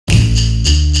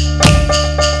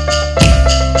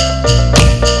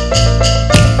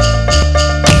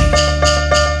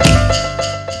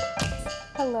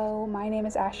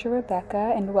Patricia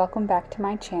Rebecca, and welcome back to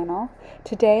my channel.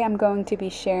 Today I'm going to be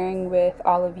sharing with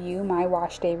all of you my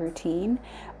wash day routine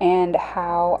and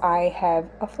how I have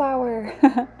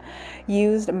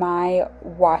used my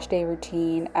wash day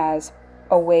routine as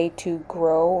a way to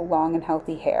grow long and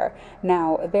healthy hair.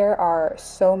 Now, there are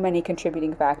so many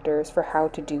contributing factors for how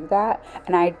to do that,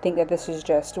 and I think that this is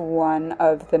just one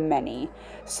of the many.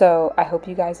 So I hope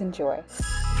you guys enjoy.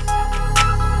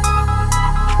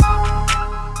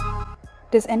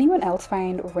 Does anyone else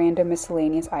find random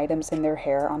miscellaneous items in their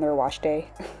hair on their wash day?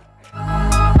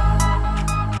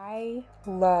 I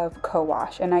love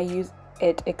co-wash and I use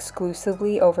it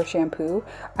exclusively over shampoo.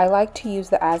 I like to use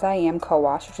the I Am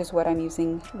Cowash, which is what I'm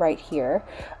using right here.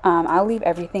 I'll leave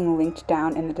everything linked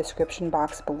down in the description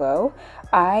box below.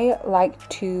 I like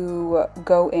to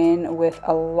go in with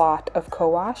a lot of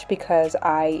co-wash because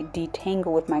I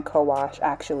detangle with my co-wash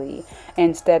actually,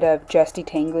 instead of just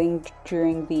detangling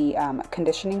during the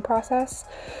conditioning process.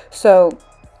 So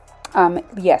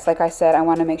yes, like I said, I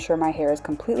want to make sure my hair is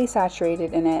completely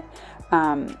saturated in it.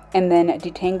 And then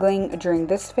detangling during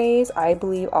this phase, I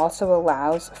believe, also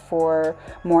allows for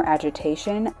more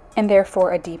agitation and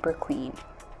therefore a deeper clean.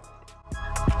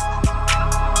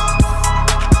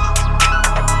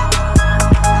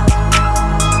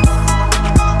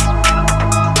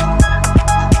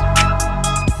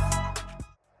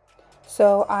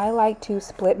 So I like to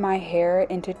split my hair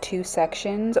into two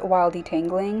sections while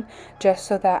detangling, just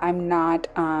so that I'm not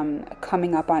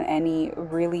coming up on any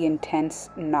really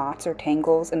intense knots or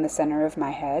tangles in the center of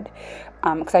my head,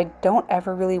 because I don't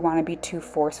ever really want to be too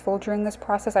forceful during this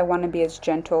process. I want to be as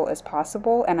gentle as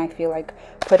possible, and I feel like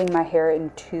putting my hair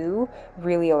in two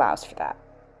really allows for that.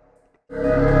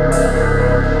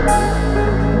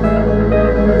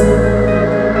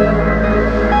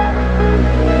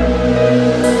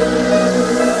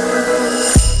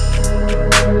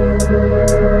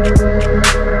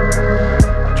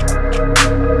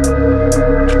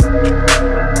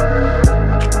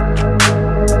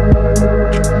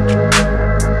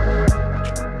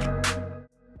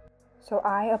 So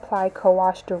I apply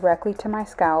co-wash directly to my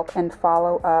scalp and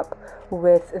follow up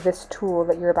with this tool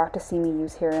that you're about to see me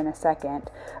use here in a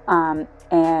second.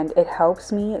 And it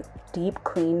helps me deep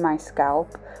clean my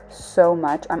scalp so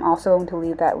much. I'm also going to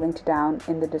leave that linked down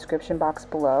in the description box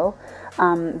below.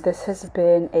 This has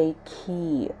been a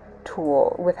key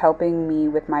tool with helping me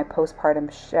with my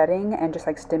postpartum shedding and just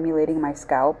like stimulating my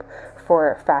scalp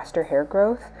for faster hair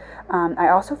growth. I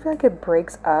also feel like it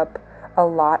breaks up a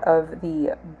lot of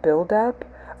the buildup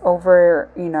over,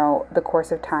 the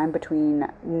course of time between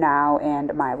now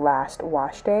and my last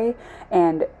wash day,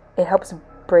 and it helps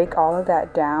break all of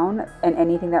that down and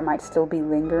anything that might still be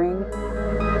lingering.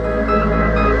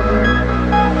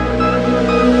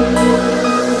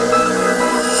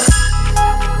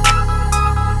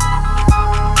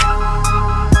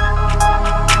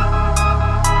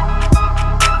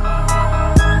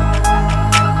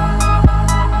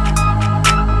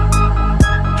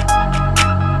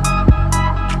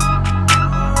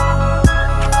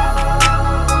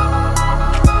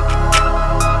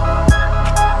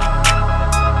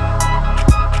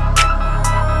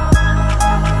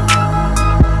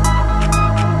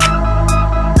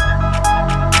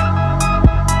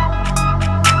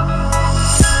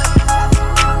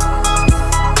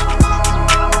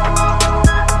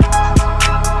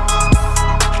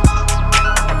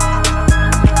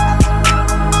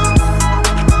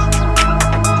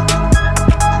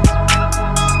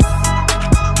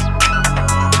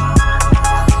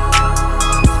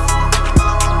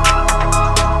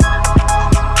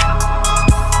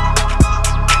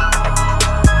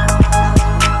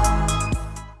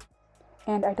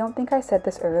 And I don't think I said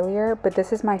this earlier, but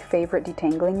this is my favorite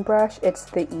detangling brush. It's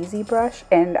the Easy brush,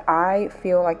 and I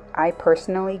feel like I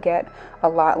personally get a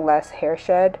lot less hair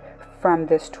shed from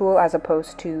this tool as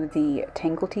opposed to the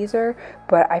Tangle Teaser,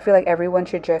 but I feel like everyone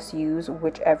should just use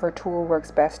whichever tool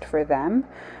works best for them.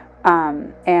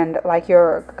 And like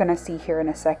you're gonna see here in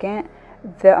a second,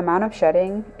 the amount of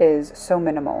shedding is so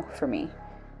minimal for me.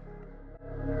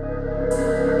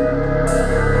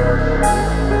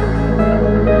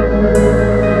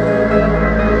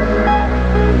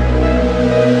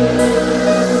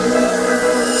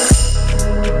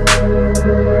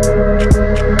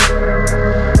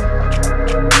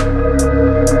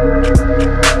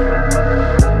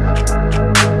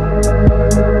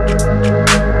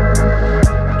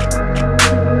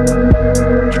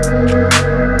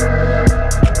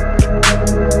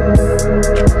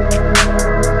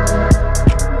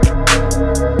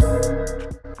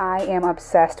 am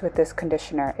obsessed with this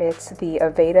conditioner. It's the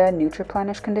Aveda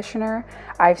Nutriplenish conditioner.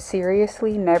 I've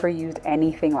seriously never used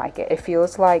anything like it. It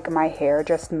feels like my hair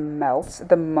just melts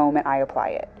the moment I apply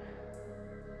it.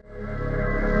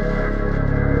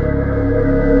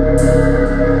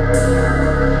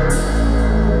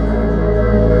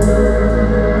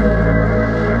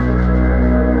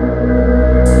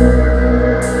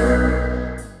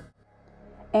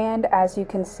 And as you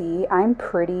can see, I'm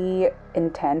pretty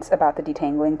intense about the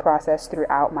detangling process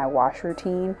throughout my wash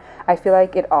routine. I feel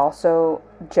like it also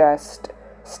just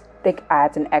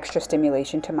adds an extra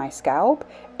stimulation to my scalp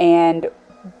and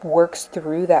works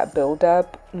through that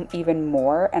buildup even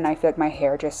more. And I feel like my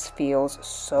hair just feels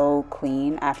so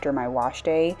clean after my wash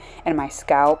day, and my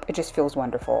scalp, it just feels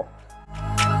wonderful.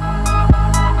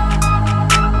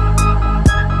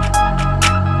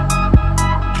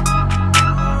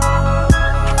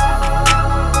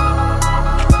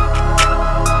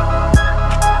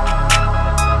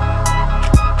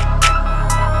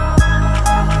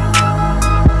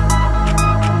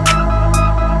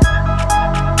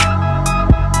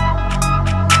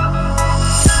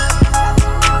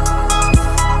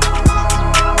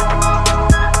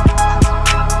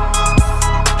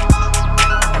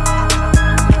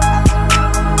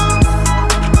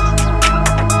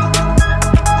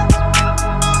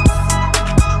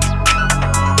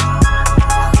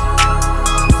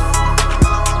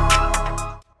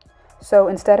 So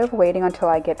instead of waiting until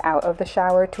I get out of the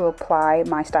shower to apply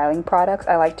my styling products,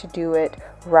 I like to do it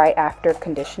right after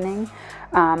conditioning.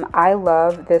 I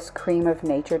love this Creme of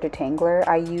Nature detangler.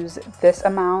 I use this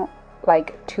amount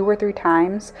like 2 or 3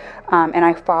 times, and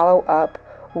I follow up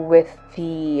with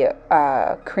the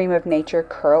Creme of Nature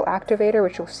Curl Activator,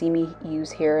 which you'll see me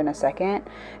use here in a second.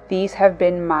 These have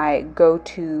been my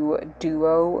go-to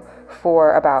duo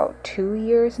for about 2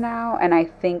 years now, and I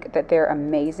think that they're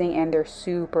amazing and they're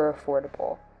super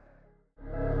affordable.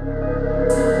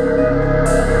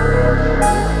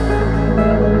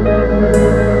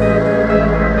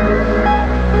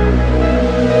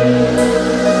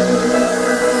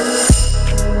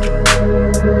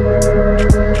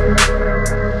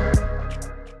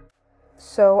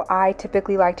 So I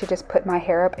typically like to just put my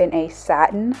hair up in a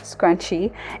satin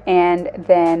scrunchie and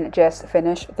then just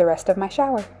finish the rest of my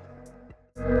shower.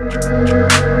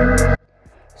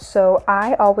 So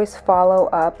I always follow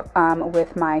up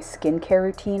with my skincare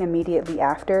routine immediately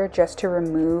after, just to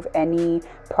remove any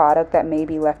product that may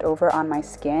be left over on my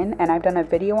skin. And I've done a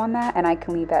video on that, and I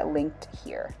can leave that linked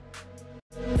here.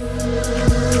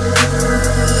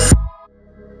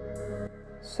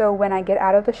 So when I get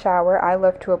out of the shower, I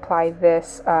love to apply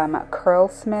this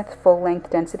Curlsmith full length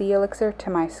density elixir to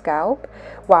my scalp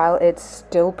while it's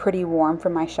still pretty warm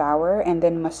from my shower, and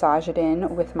then massage it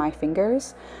in with my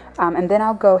fingers. And then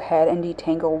I'll go ahead and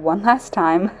detangle one last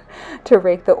time to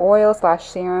rake the oil /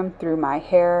 serum through my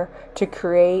hair to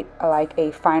create like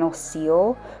a final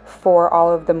seal for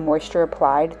all of the moisture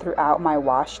applied throughout my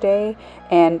wash day,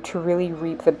 and to really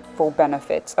reap the full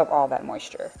benefits of all that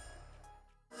moisture.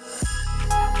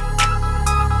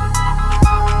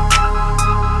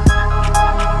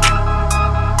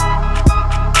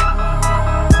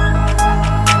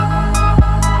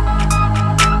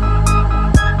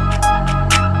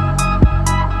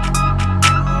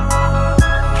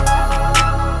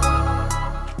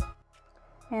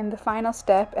 And the final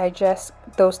step,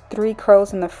 those 3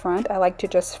 curls in the front, I like to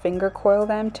just finger coil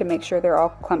them to make sure they're all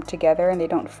clumped together and they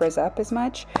don't frizz up as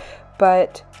much.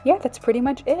 But yeah, that's pretty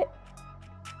much it.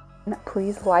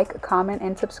 Please like, comment,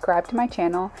 and subscribe to my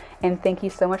channel. And thank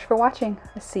you so much for watching.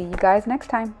 I'll see you guys next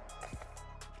time.